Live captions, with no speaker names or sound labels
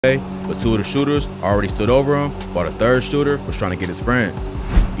but two of the shooters already stood over him, while the third shooter was trying to get his friends.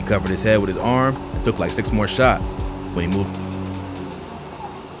 He covered his head with his arm and took like 6 more shots. When he moved,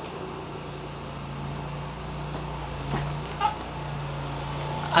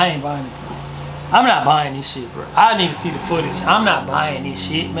 I ain't buying it, bro. I'm not buying this shit, bro. I need to see the footage. I'm not buying this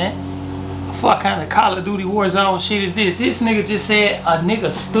shit, man. What kind of Call of Duty Warzone shit is this? This nigga just said a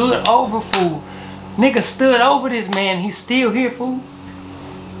nigga stood over, fool. Nigga stood over this man. He's still here, fool.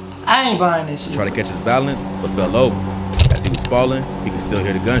 I ain't buying this shit. Tried to catch his balance, but fell over. As he was falling, he could still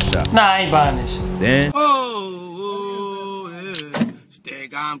hear the gunshot. Nah, I ain't buying this shit. Then,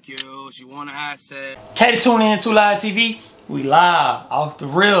 I'm cute. She wanna have sex. Katie, tune in to Live TV. We live off the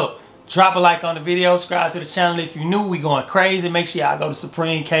real. Drop a like on the video. Subscribe to the channel if you're new. We going crazy. Make sure y'all go to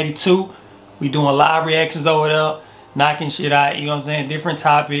Supremekati 2. We doing live reactions over there, knocking shit out. You know what I'm saying? Different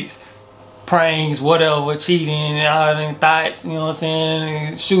topics, pranks, whatever, cheating, all them thoughts. You know what I'm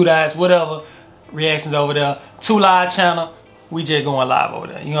saying? Shootouts, whatever. Reactions over there. 2 Live channel. We just going live over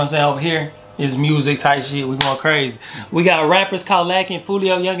there. You know what I'm saying? Over here is music type shit. We going crazy. We got rappers called Lackin,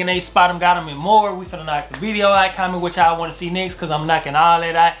 Foolio, Yungeen, Spotemgottem, and more. We finna knock the video out. Comment what y'all want to see next, cause I'm knocking all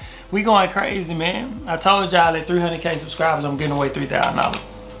that out. We going crazy, man. I told y'all at 300K subscribers, I'm giving away $3,000.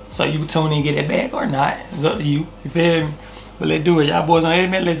 So you tune in and get it back or not. It's up to you. You feel me? But let's do it. Y'all boys on the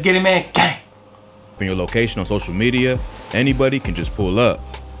internet. Let's get it, man. Gang. from your location on social media, anybody can just pull up.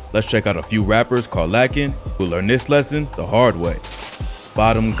 Let's check out a few rappers called Lackin who learned this lesson the hard way.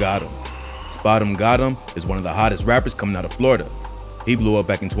 Spotemgottem. Spotemgottem is one of the hottest rappers coming out of Florida. He blew up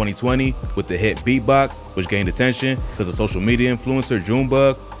back in 2020 with the hit Beatbox, which gained attention because of social media influencer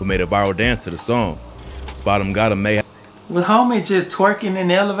Junebug, who made a viral dance to the song. Spotemgottem may have... Was homie just twerking in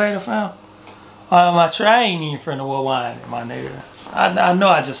the elevator, fam? My train ain't even finna whine, my nigga. I know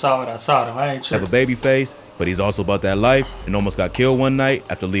I just saw it. I saw them. I ain't tripping. Have a baby face, but he's also about that life and almost got killed one night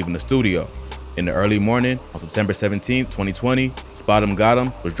after leaving the studio. In the early morning, on September 17, 2020,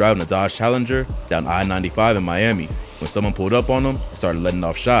 Spotemgottem was driving a Dodge Challenger down I-95 in Miami when someone pulled up on him and started letting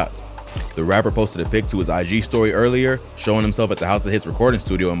off shots. The rapper posted a pic to his IG story earlier, showing himself at the House of Hits recording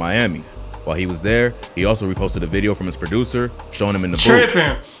studio in Miami. While he was there, he also reposted a video from his producer, showing him in the booth.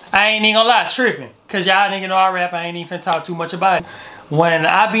 Tripping. I ain't even gonna lie, tripping. Cause y'all nigga know I rap, I ain't even finna talk too much about it. When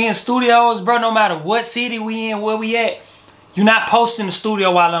I be in studios, bro, no matter what city we in, where we at, you not posting the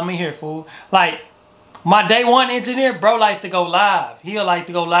studio while I'm in here, fool. Like, my day one engineer, bro, like to go live. He'll like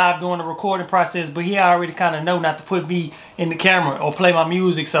to go live during the recording process, but he already kind of know not to put me in the camera or play my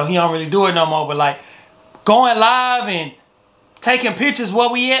music, so he don't really do it no more. But like, going live and taking pictures where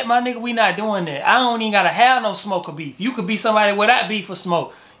we at, my nigga, we not doing that. I don't even gotta have no smoke or beef. You could be somebody without beef or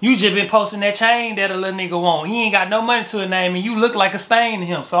smoke. You just been posting that chain that a little nigga want. He ain't got no money to a name and you look like a stain to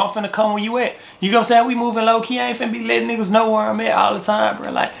him. So I'm finna come where you at. You know what I'm saying? We moving low key. I ain't finna be letting niggas know where I'm at all the time,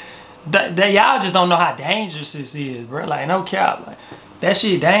 bro. Like, y'all just don't know how dangerous this is, bro. Like, no cap. Like, that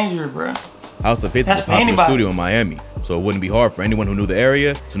shit dangerous, bro. House of Hits is a popular studio in Miami, so it wouldn't be hard for anyone who knew the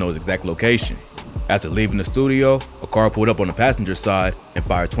area to know his exact location. After leaving the studio, a car pulled up on the passenger side and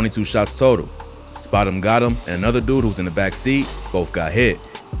fired 22 shots total. Spotemgottem and another dude who was in the back seat both got hit.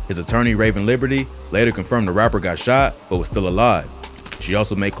 His attorney, Raven Liberty, later confirmed the rapper got shot but was still alive. She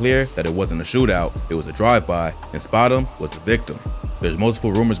also made clear that it wasn't a shootout, it was a drive-by, and Spotem was the victim. There's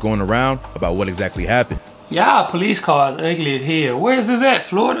multiple rumors going around about what exactly happened. Y'all police cars ugly as hell. Where's this at,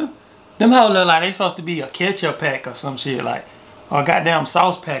 Florida? Them hoes look like they supposed to be a ketchup pack or some shit, like, or a goddamn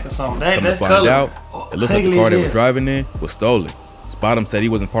sauce pack or something. Come to find out, it looks like the car they were driving in was stolen. Spotem said he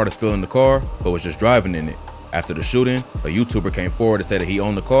wasn't part of stealing the car, but was just driving in it. After the shooting, a YouTuber came forward to say that he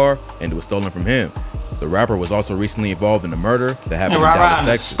owned the car and it was stolen from him. The rapper was also recently involved in a murder that happened in Dallas,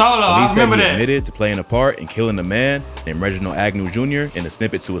 Texas. Police said he admitted to playing a part in killing a man named Reginald Agnew Jr. in a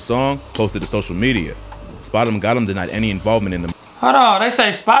snippet to a song posted to social media. Spotemgottem denied any involvement in the... Hold on, they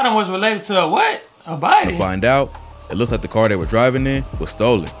say Spotem was related to a what? A body? To find out, it looks like the car they were driving in was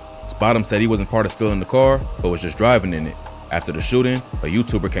stolen. Spotem said he wasn't part of stealing the car, but was just driving in it. After the shooting, a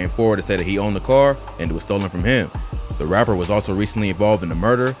YouTuber came forward to say that he owned the car and it was stolen from him. The rapper was also recently involved in a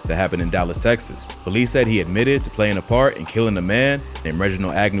murder that happened in Dallas, Texas. Police said he admitted to playing a part in killing a man named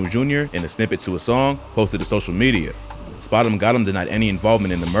Reginald Agnew Jr. in a snippet to a song posted to social media. Spotemgottem denied any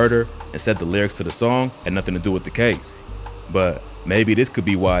involvement in the murder and said the lyrics to the song had nothing to do with the case. But maybe this could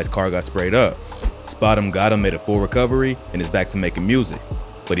be why his car got sprayed up. Spotemgottem made a full recovery and is back to making music,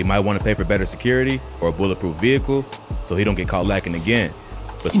 but he might want to pay for better security or a bulletproof vehicle so he don't get caught lacking again.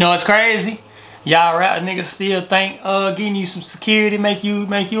 But you know what's crazy? Y'all rap niggas still think getting you some security make you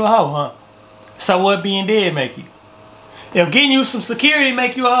a hoe, huh? So what being dead make you? If getting you some security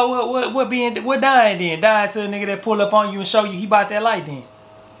make you a hoe, what dying then? Dying to a nigga that pull up on you and show you he bought that light then.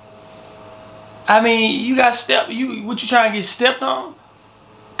 I mean, you got what you trying to get stepped on?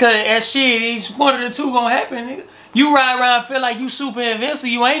 Cause that shit, it's one of the two gonna happen, nigga. You ride around and feel like you super invincible.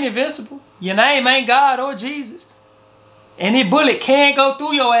 You ain't invincible. Your name ain't God or Jesus. And that bullet can go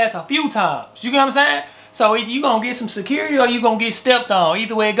through your ass a few times. You get what I'm saying? So either you gonna get some security or you gonna get stepped on.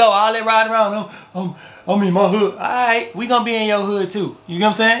 Either way it go, all that riding around, I'm in my hood. Alright, we gonna be in your hood too. You know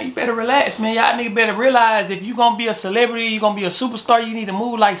what I'm saying? You better relax, man. Y'all niggas better realize if you gonna be a celebrity, you gonna be a superstar, you need to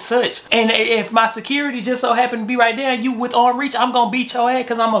move like such. And if my security just so happen to be right there and you with arm reach, I'm gonna beat your ass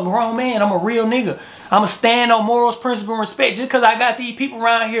because I'm a grown man. I'm a real nigga. I'ma stand on morals, principle, and respect. Just because I got these people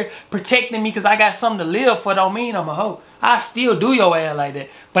around here protecting me because I got something to live for don't mean I'm a hoe. I still do your ass like that.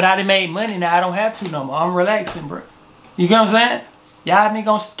 But I done made money now. I don't have to no more. I'm relaxing, bro. You get what I'm saying? Y'all niggas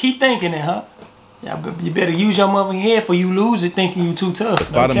gonna keep thinking it, huh? You better use your motherfucking head for you lose it thinking you too tough.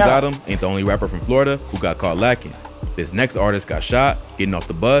 Spotemgottem ain't the only rapper from Florida who got caught lacking. This next artist got shot getting off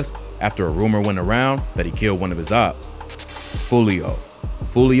the bus after a rumor went around that he killed one of his ops. Foolio.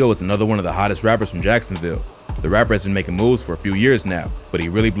 Foolio is another one of the hottest rappers from Jacksonville. The rapper has been making moves for a few years now, but he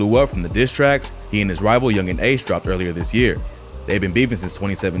really blew up from the diss tracks he and his rival Yungeen dropped earlier this year. They've been beefing since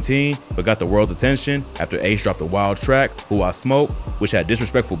 2017, but got the world's attention after Ace dropped a wild track, Who I Smoke, which had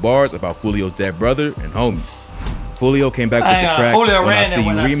disrespectful bars about Foolio's dead brother and homies. Foolio came back with the track When I See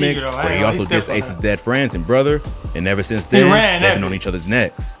You remix, where he also dissed Ace's dead friends and brother, and ever since then, they've been on each other's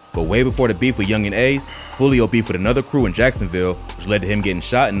necks. But way before the beef with Young and Ace, Foolio beefed with another crew in Jacksonville, which led to him getting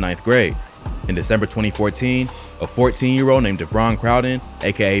shot in 9th grade. In December 2014, a 14-year-old named Devron Crowden,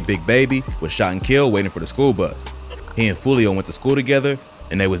 aka Big Baby, was shot and killed waiting for the school bus. He and Foolio went to school together,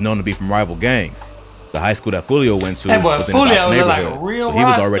 and they was known to be from rival gangs. The high school that Foolio went to was in his neighborhood, like so he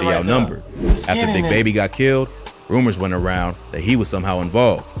was already outnumbered. After Big Baby got killed, rumors went around that he was somehow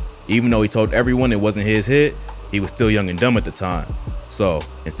involved. Even though he told everyone it wasn't his hit, he was still young and dumb at the time. So,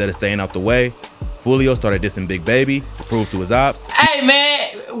 instead of staying out the way, Foolio started dissing Big Baby to prove to his ops. Hey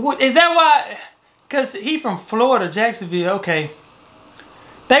man, is that why? Cause he from Florida, Jacksonville, okay.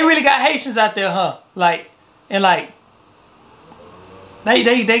 They really got Haitians out there, huh?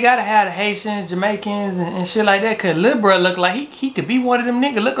 They gotta have the Haitians, Jamaicans, and shit like that. Cause Lil Bruh look like he could be one of them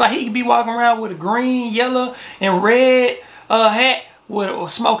niggas. Look like he could be walking around with a green, yellow, and red hat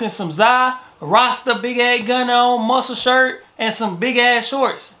with smoking some Za, Rasta, big ass gun on, muscle shirt, and some big ass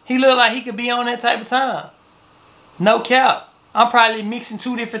shorts. He look like he could be on that type of time. No cap. I'm probably mixing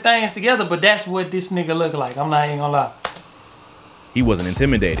two different things together, but that's what this nigga look like. I'm not even gonna lie. He wasn't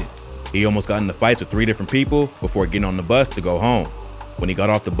intimidated. He almost got into fights with 3 different people before getting on the bus to go home. When he got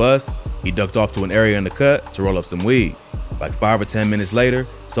off the bus, he ducked off to an area in the cut to roll up some weed. Like 5 or 10 minutes later,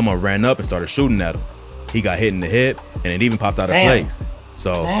 someone ran up and started shooting at him. He got hit in the hip, and it even popped out of place.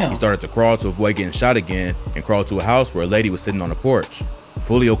 So he started to crawl to avoid getting shot again and crawled to a house where a lady was sitting on the porch.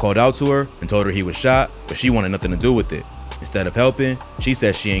 Foolio called out to her and told her he was shot, but she wanted nothing to do with it. Instead of helping, she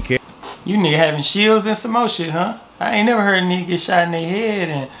said she ain't care. You nigga having shields and some more shit, huh? I ain't never heard a nigga get shot in their head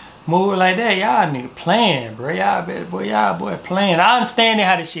and move like that. Y'all nigga playing, bro. Y'all better, boy, y'all boy playing. I understand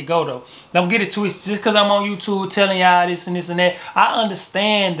how this shit go though. Don't get it twisted. Just cause I'm on YouTube telling y'all this and this and that, I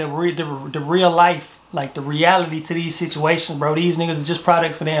understand the real life, like the reality to these situations, bro. These niggas are just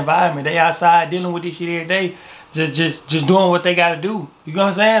products of their environment. They outside dealing with this shit every day, just doing what they gotta do. You know what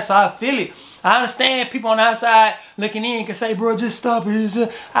I'm saying? So I feel it. I understand people on the outside looking in can say, bro, just stop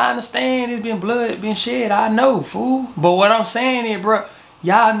it. I understand it's been blood, been shed. I know, fool. But what I'm saying is, bro,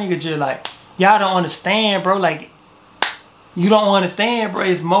 y'all niggas just like, y'all don't understand, bro. Like, you don't understand, bro.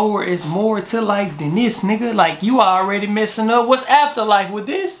 It's more to life than this, nigga. Like, you already messing up. What's afterlife with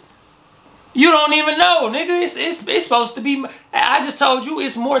this? You don't even know, nigga. It's supposed to be, I just told you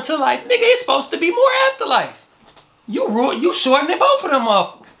it's more to life. Nigga, it's supposed to be more afterlife. You shortening both of them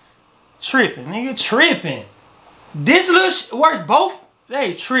motherfuckers. Tripping, nigga, tripping. This little work both,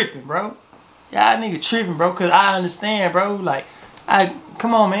 they tripping, bro. Y'all nigga tripping, bro, cause I understand, bro. Like,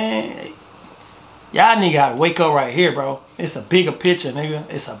 come on, man. Y'all nigga gotta wake up right here, bro. It's a bigger picture, nigga.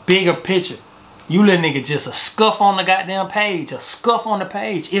 It's a bigger picture. You little nigga just a scuff on the goddamn page, a scuff on the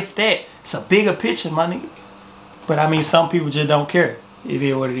page. If that, it's a bigger picture, my nigga. But I mean, some people just don't care. It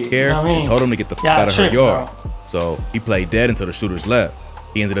is what it is. You know what I mean? Told him to get the fuck out of her yard. So he played dead until the shooters left.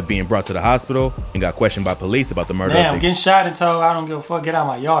 He ended up being brought to the hospital and got questioned by police about the murder. Damn, getting shot and told I don't give a fuck, get out of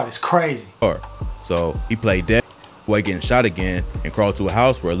my yard. It's crazy. So he played dead, boy getting shot again, and crawled to a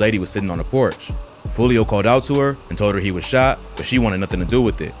house where a lady was sitting on the porch. Foolio called out to her and told her he was shot, but she wanted nothing to do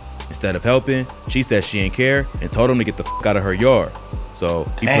with it. Instead of helping, she said she ain't care and told him to get the fuck out of her yard. So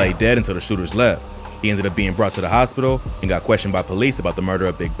he played dead until the shooters left. He ended up being brought to the hospital and got questioned by police about the murder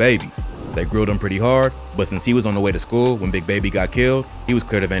of Big Baby. They grilled him pretty hard, but since he was on the way to school when Big Baby got killed, he was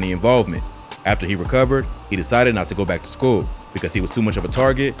cleared of any involvement. After he recovered, he decided not to go back to school because he was too much of a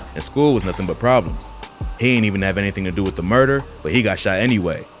target and school was nothing but problems. He didn't even have anything to do with the murder, but he got shot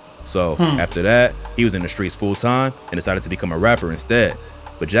anyway. So after that, he was in the streets full time and decided to become a rapper instead.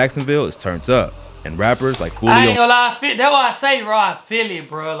 But Jacksonville is turned up, and rappers like Foolio. I ain't gonna lie, that's why I say, bro, I feel it,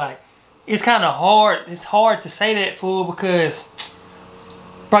 bro. Like, it's kind of hard. It's hard to say that, fool, because,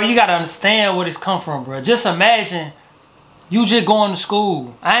 bro, you gotta understand where this come from, bro. Just imagine you just going to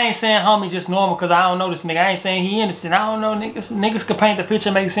school. I ain't saying homie just normal because I don't know this nigga. I ain't saying he innocent. I don't know niggas. Niggas could paint the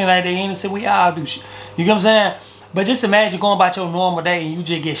picture, make it seem like they innocent. We all do shit. You get what I'm saying? But just imagine going about your normal day and you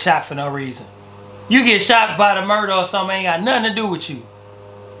just get shot for no reason. You get shot by the murder or something ain't got nothing to do with you.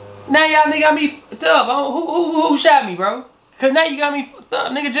 Now y'all nigga got me fucked up. Who shot me, bro? Cause now you got me fucked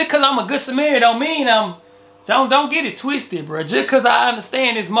up, nigga. Just cause I'm a good Samaritan don't mean I'm. Don't get it twisted, bro. Just cause I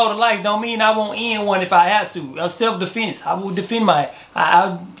understand this mode of life don't mean I won't end one if I have to. Self-defense. I will defend my.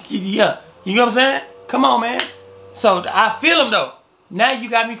 Yeah. You know what I'm saying? Come on, man. So I feel him though. Now you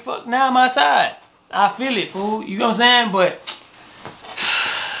got me fucked. Now I'm outside. I feel it, fool. You know what I'm saying? But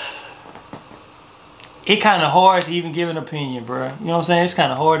it kind of hard to even give an opinion, bro. You know what I'm saying? It's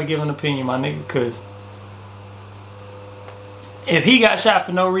kind of hard to give an opinion, my nigga, because if he got shot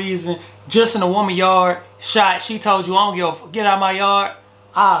for no reason, just in a woman yard, shot, she told you, I don't give a fuck, get out of my yard,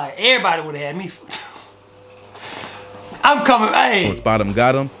 everybody would have had me. I'm coming, hey.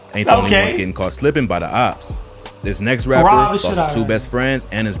 Spotemgottem ain't the only ones getting caught slipping by the ops. This next rapper lost his two best friends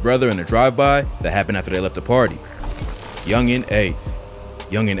and his brother in a drive-by that happened after they left the party. Yungeen Ace.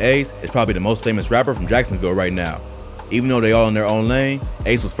 Yungeen Ace is probably the most famous rapper from Jacksonville right now. Even though they all in their own lane,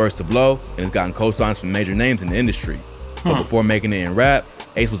 Ace was first to blow and has gotten co-signs from major names in the industry. But before making it in rap,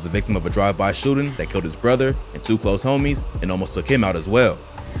 Ace was the victim of a drive-by shooting that killed his brother and two close homies and almost took him out as well.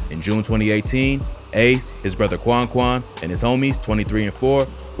 In June 2018, Ace, his brother Quan, and his homies 23 and 4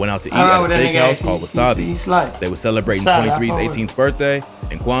 went out to eat at a steakhouse called Wasabi. They were celebrating 23's 18th birthday,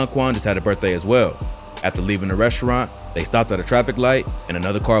 and Quan just had a birthday as well. After leaving the restaurant, they stopped at a traffic light and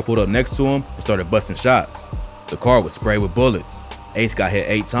another car pulled up next to him and started busting shots. The car was sprayed with bullets. Ace got hit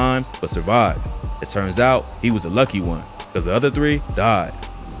 8 times but survived. It turns out he was a lucky one because the other 3 died.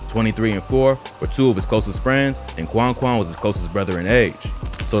 23 and 4 were 2 of his closest friends, and Quan was his closest brother in age.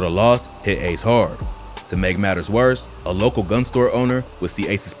 So the loss hit Ace hard. To make matters worse, a local gun store owner would see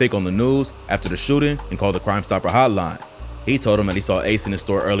Ace's pic on the news after the shooting and called the Crime Stopper hotline. He told him that he saw Ace in the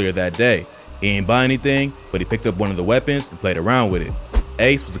store earlier that day. He didn't buy anything, but he picked up one of the weapons and played around with it.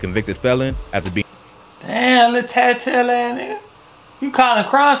 Ace was a convicted felon after being— Damn, little tattoo ass nigga. You calling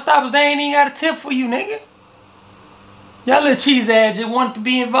Crime Stoppers, they ain't even got a tip for you, nigga. Y'all little cheese ass just wanted to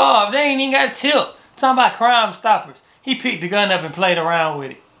be involved. They ain't even got a tip. Talking about Crime Stoppers. He picked the gun up and played around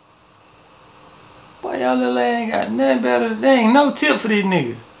with it. Boy, y'all little ass ain't got nothing better. There ain't no tip for this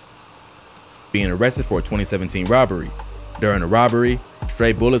nigga. Being arrested for a 2017 robbery. During the robbery,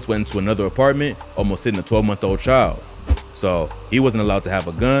 stray bullets went into another apartment, almost hitting a 12-month-old child. So he wasn't allowed to have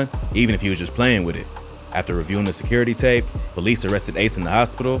a gun, even if he was just playing with it. After reviewing the security tape, police arrested Ace in the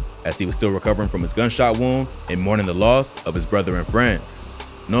hospital as he was still recovering from his gunshot wound and mourning the loss of his brother and friends.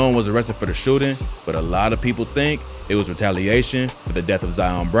 No one was arrested for the shooting, but a lot of people think it was retaliation for the death of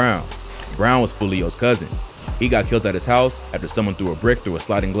Zion Brown. Brown was Foolio's cousin. He got killed at his house after someone threw a brick through a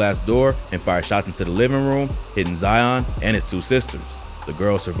sliding glass door and fired shots into the living room, hitting Zion and his 2 sisters. The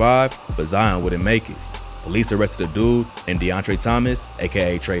girls survived, but Zion wouldn't make it. Police arrested a dude named DeAndre Thomas,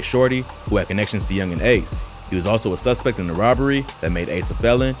 aka Trey Shorty, who had connections to Yungeen Ace. He was also a suspect in the robbery that made Ace a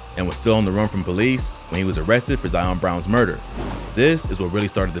felon and was still on the run from police when he was arrested for Zion Brown's murder. This is what really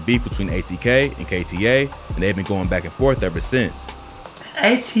started the beef between ATK and KTA, and they've been going back and forth ever since.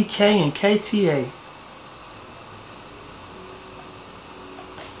 ATK and KTA.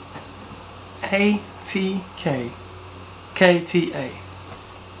 ATK. KTA.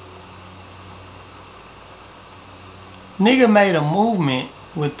 Nigga made a movement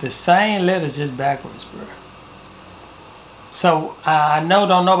with the same letters just backwards, bro. So I know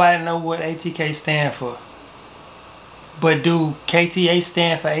don't nobody know what ATK stand for. But do KTA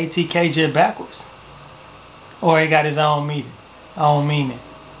stand for ATK just backwards? Or he got his own meaning? I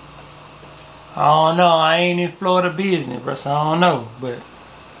don't know. I ain't in Florida business, bro, so I don't know. But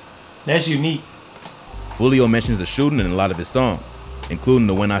that's unique. Foolio mentions the shooting in a lot of his songs, including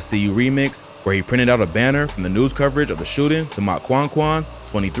the When I See You remix, where he printed out a banner from the news coverage of the shooting to mock Quan,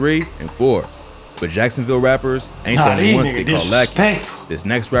 23 and 4. But Jacksonville rappers ain't the only ones to get called Lackin. This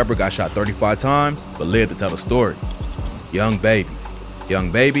next rapper got shot 35 times, but lived to tell the story. Young Baby.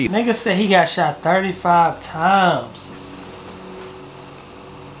 Nigga said he got shot 35 times.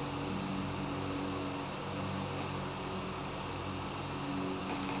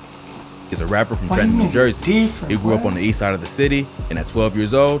 is a rapper from Trenton, New Jersey. He grew up on the east side of the city, and at 12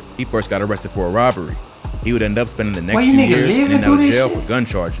 years old, he first got arrested for a robbery. He would end up spending the next few years in and out of jail for gun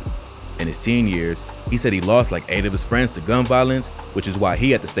charges. In his teen years, he said he lost like 8 of his friends to gun violence, which is why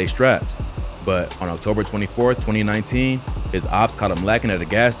he had to stay strapped. But on October 24th, 2019, his ops caught him lacking at a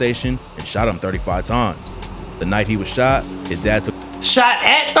gas station and shot him 35 times. The night he was shot, his dad took— Shot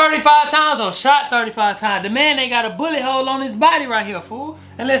at 35 times or shot 35 times? The man ain't got a bullet hole on his body right here, fool.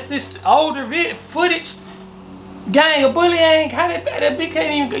 Unless this older footage, gang, a bullet ain't got it. That big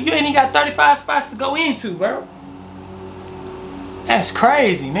can't even, you ain't even got 35 spots to go into, bro. That's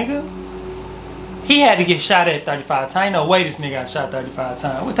crazy, nigga. He had to get shot at 35 times. Ain't no way this nigga got shot 35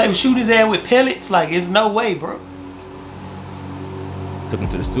 times. What, they would shoot his ass with pellets? Like, there's no way, bro. Took him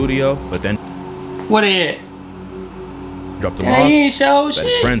to the studio, but then— What he at? Dropped him off he ain't show at shit.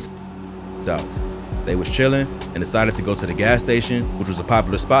 his friend's house. They was chilling and decided to go to the gas station, which was a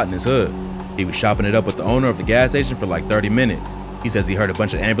popular spot in his hood. He was shopping it up with the owner of the gas station for like 30 minutes. He says he heard a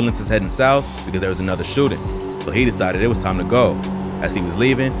bunch of ambulances heading south because there was another shooting. So he decided it was time to go. As he was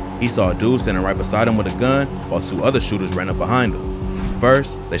leaving, he saw a dude standing right beside him with a gun while 2 other shooters ran up behind him.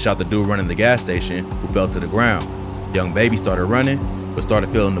 First, they shot the dude running the gas station, who fell to the ground. Young Baby started running, but started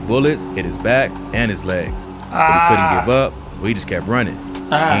feeling the bullets hit his back and his legs. But he couldn't give up, so he just kept running. He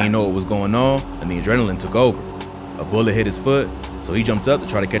didn't know what was going on, and the adrenaline took over. A bullet hit his foot, so he jumped up to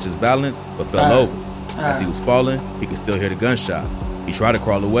try to catch his balance, but fell over. As he was falling, he could still hear the gunshots. He tried to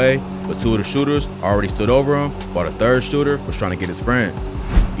crawl away, but 2 of the shooters already stood over him, while the 3rd shooter was trying to get his friends.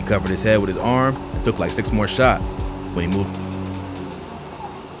 He covered his head with his arm and took like 6 more shots. When he moved—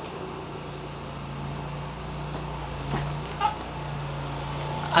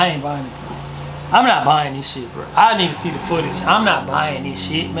 I ain't buying it, bro. I'm not buying this shit, bro. I need to see the footage. I'm not buying this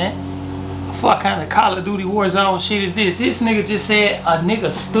shit, man. What kind of Call of Duty Warzone shit is this? This nigga just said a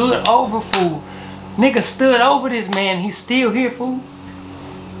nigga stood over, fool. Nigga stood over this man. He's still here, fool.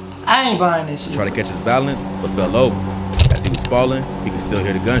 I ain't buying this shit. Tried to catch his balance, but fell over. As he was falling, he could still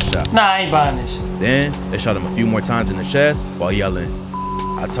hear the gunshot. Nah, I ain't buying this shit. Then, they shot him a few more times in the chest while yelling,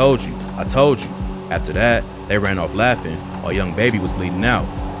 "I told you, I told you." After that, they ran off laughing while Young Baby was bleeding out.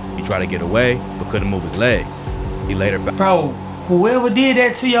 He tried to get away, but couldn't move his legs. He later found— Bro, whoever did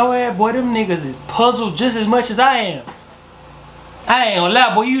that to your ass, boy, them niggas is puzzled just as much as I am. I ain't gonna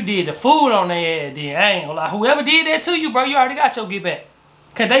lie, boy, you did the fool on their ass then. I ain't gonna lie. Whoever did that to you, bro, you already got your get back.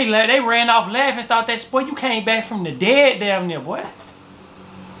 Cause they ran off laughing, thought that, boy, you came back from the dead damn near, boy.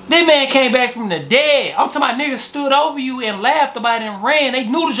 This man came back from the dead. I'm talking about niggas stood over you and laughed about it and ran. They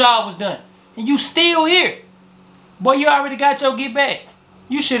knew the job was done. And you still here. Boy, you already got your get back.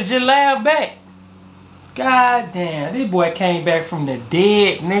 You should have just laughed back. God damn, this boy came back from the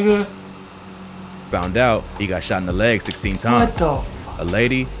dead, nigga. Found out he got shot in the leg 16 times. What the? A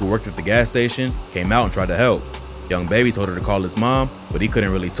lady who worked at the gas station came out and tried to help. Young Baby told her to call his mom, but he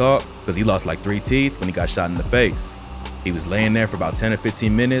couldn't really talk because he lost like 3 teeth when he got shot in the face. He was laying there for about 10 or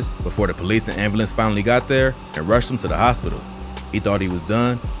 15 minutes before the police and ambulance finally got there and rushed him to the hospital. He thought he was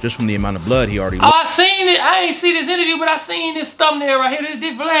done just from the amount of blood he already lost. Oh, I seen it. I ain't see this interview, but I seen this thumbnail right here.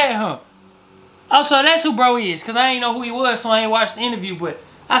 This Vlad, huh? Oh, so that's who bro is, because I ain't know who he was, so I ain't watched the interview, but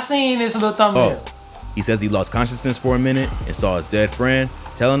I seen this little thumbnail. He says he lost consciousness for a minute and saw his dead friend,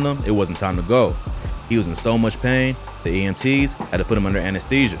 telling him it wasn't time to go. He was in so much pain, the EMTs had to put him under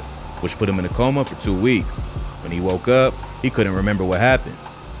anesthesia, which put him in a coma for 2 weeks. When he woke up, he couldn't remember what happened.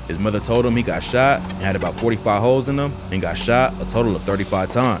 His mother told him he got shot and had about 45 holes in him and got shot a total of 35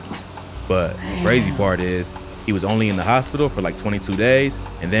 times. But the crazy part is, he was only in the hospital for like 22 days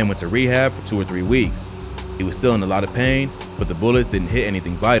and then went to rehab for 2 or 3 weeks. He was still in a lot of pain, but the bullets didn't hit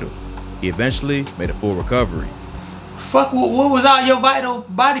anything vital. He eventually made a full recovery. Fuck, what was all your vital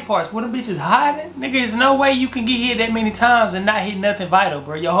body parts? What them bitches hiding? Nigga, there's no way you can get hit that many times and not hit nothing vital,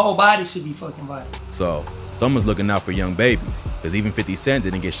 bro. Your whole body should be fucking vital. So, someone's looking out for Young Baby, because even 50 Cent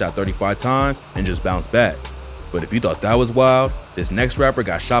didn't get shot 35 times and just bounced back. But if you thought that was wild, this next rapper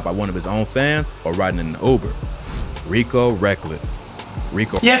got shot by one of his own fans while riding in an Uber. Rico Reckless.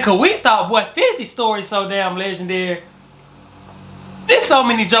 Rico. Yeah, cause we thought, boy, 50 story so damn legendary. There's so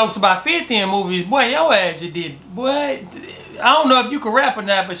many jokes about 50 in movies. Boy, your ass just did. Boy, I don't know if you can rap or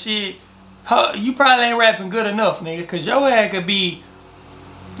not, but shit, you probably ain't rapping good enough, nigga. Cause your ass could be,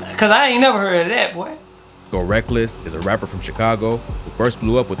 cause I ain't never heard of that, boy. Rico Reckless is a rapper from Chicago who first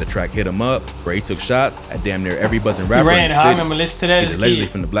blew up with the track Hit 'Em Up, where he took shots at damn near every buzzing rapper in the city. I remember listening to that as a kid. He's allegedly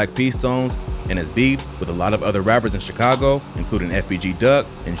from the Black P Stones and has beef with a lot of other rappers in Chicago, including FBG Duck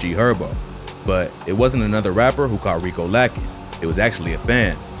and G Herbo. But it wasn't another rapper who caught Rico lacking. It was actually a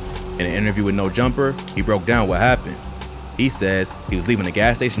fan. In an interview with No Jumper, he broke down what happened. He says he was leaving the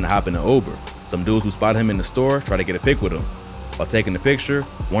gas station to hop in an Uber. Some dudes who spotted him in the store tried to get a pic with him. While taking the picture,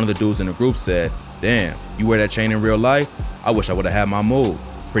 one of the dudes in the group said, "Damn, you wear that chain in real life? I wish I would have had my move."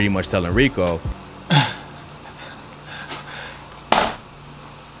 Pretty much telling Rico,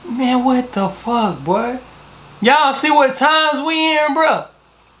 man, what the fuck, boy? Y'all see what times we in, bro?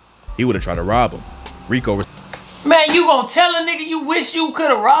 he would have tried to rob him. Rico, Man, you gonna tell a nigga you wish you could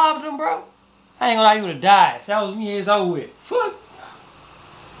have robbed him, bro? I ain't gonna lie, you would have died. If that was me, it's over with. Fuck.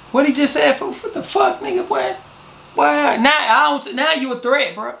 What he just said? What the fuck, nigga, boy? Boy, now you a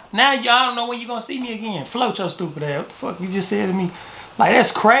threat, bro. Now I don't know when you gonna see me again. Float your stupid ass. What the fuck you just said to me? Like,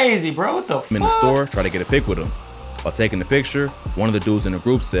 that's crazy, bro. What the fuck? in the store tried to get a pic with him. While taking the picture, one of the dudes in the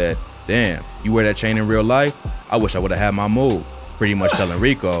group said, "Damn, you wear that chain in real life? I wish I would have had my move." Pretty much telling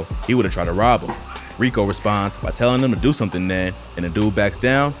Rico he would have tried to rob him. Rico responds by telling him to do something then, and the dude backs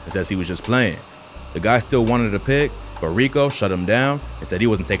down and says he was just playing. The guy still wanted a pic, but Rico shut him down and said he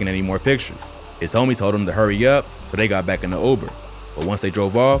wasn't taking any more pictures. His homie told him to hurry up, so they got back in the Uber. But once they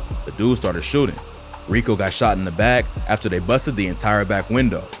drove off, the dude started shooting. Rico got shot in the back after they busted the entire back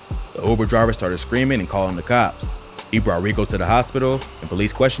window. The Uber driver started screaming and calling the cops. He brought Rico to the hospital, and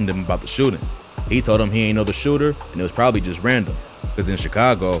police questioned him about the shooting. He told them he ain't know the shooter, and it was probably just random. Because in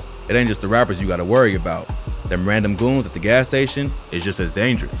Chicago, it ain't just the rappers you gotta worry about. Them random goons at the gas station is just as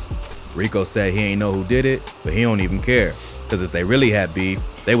dangerous. Rico said he ain't know who did it, but he don't even care. Because if they really had beef,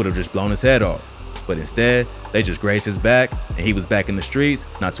 they would have just blown his head off. But instead, they just grazed his back, and he was back in the streets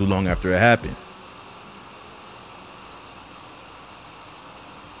not too long after it happened.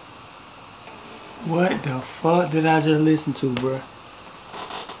 What the fuck did I just listen to, bro?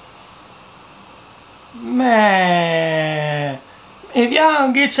 Man, if y'all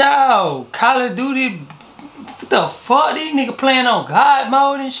don't get y'all Call of Duty, what the fuck? These niggas playing on God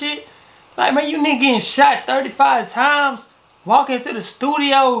mode and shit. Like, man, you nigga getting shot 35 times, walking to the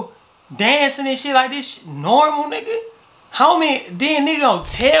studio, dancing and shit like this shit normal, nigga? Homie, then nigga gonna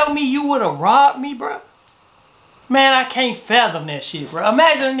tell me you would've robbed me, bro? Man, I can't fathom that shit, bro.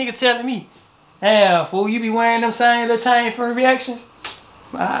 Imagine a nigga telling me, "Damn, fool, you be wearing them same little chain for reactions?"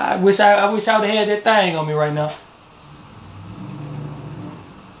 I wish I would've had that thing on me right now.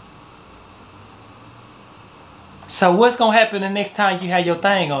 So what's gonna happen the next time you have your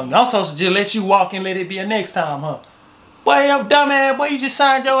thing on you? I'm supposed to just let you walk and let it be a next time, huh? Boy, yo, dumbass, boy, you just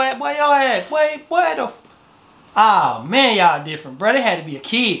signed your ass, boy, your ass, boy, the. Ah, man, y'all different, bro. They had to be a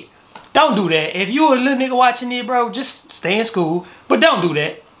kid. Don't do that. If you a little nigga watching it, bro, just stay in school. But don't do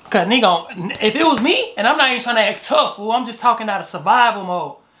that. Cause nigga, if it was me, and I'm not even trying to act tough, fool, I'm just talking out of survival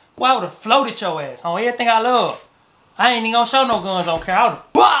mode. Boy, I would've floated your ass on everything I love. I ain't even gonna show no guns on camera. I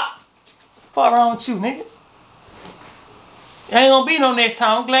would've bop! Fuck wrong with you, nigga? Ain't gonna be no next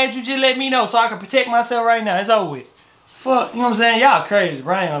time. I'm glad you just let me know so I can protect myself right now. It's over with. Fuck, you know what I'm saying? Y'all crazy,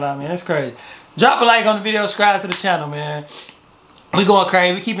 bro. I ain't gonna lie, man. That's crazy. Drop a like on the video, subscribe to the channel, man. We going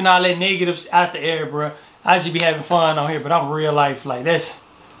crazy. We keeping all that negatives out the air, bro. I just be having fun on here, but I'm real life. Like, that's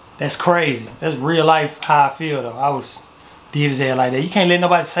crazy. That's real life how I feel, though. I was did his head like that. You can't let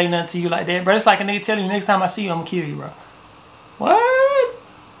nobody say nothing to you like that, bro. It's like a nigga telling you, next time I see you, I'm gonna kill you, bro. What?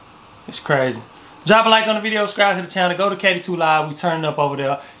 It's crazy. Drop a like on the video, subscribe to the channel. Go to KD2 Live. We turning up over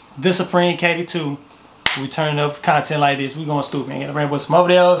there. The Supremekati 2. We turning up content like this. We going stupid, man. Gotta bring some over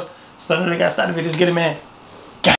there. So they got to start the videos. Get it, man.